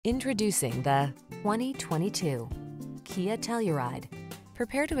Introducing the 2022 Kia Telluride.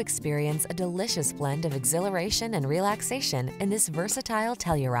 Prepare to experience a delicious blend of exhilaration and relaxation in this versatile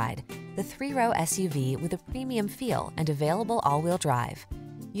Telluride, the three-row SUV with a premium feel and available all-wheel drive.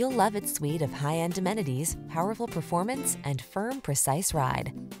 You'll love its suite of high-end amenities, powerful performance, and firm, precise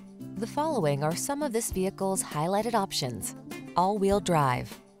ride. The following are some of this vehicle's highlighted options: all-wheel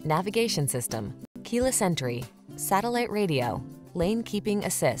drive, navigation system, keyless entry, satellite radio, lane keeping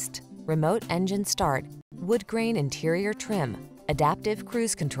assist, remote engine start, woodgrain interior trim, adaptive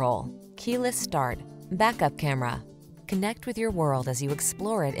cruise control, keyless start, backup camera. Connect with your world as you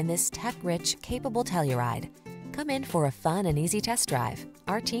explore it in this tech-rich, capable Telluride. Come in for a fun and easy test drive.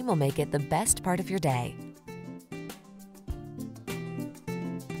 Our team will make it the best part of your day.